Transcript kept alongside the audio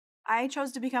I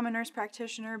chose to become a nurse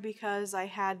practitioner because I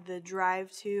had the drive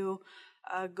to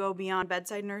go beyond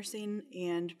bedside nursing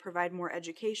and provide more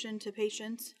education to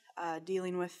patients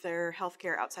dealing with their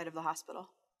healthcare outside of the hospital.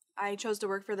 I chose to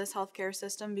work for this healthcare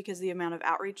system because of the amount of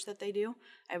outreach that they do.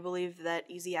 I believe that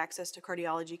easy access to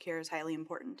cardiology care is highly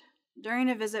important. During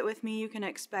a visit with me, you can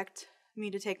expect me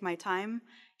to take my time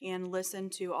and listen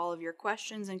to all of your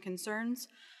questions and concerns.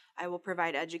 I will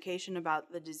provide education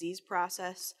about the disease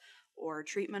process or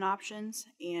treatment options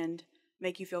and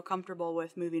make you feel comfortable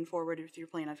with moving forward with your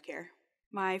plan of care.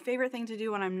 My favorite thing to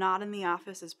do when I'm not in the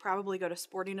office is probably go to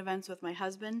sporting events with my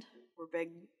husband. We're big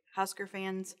Husker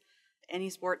fans,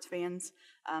 any sports fans,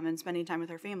 and spending time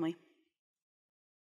with our family.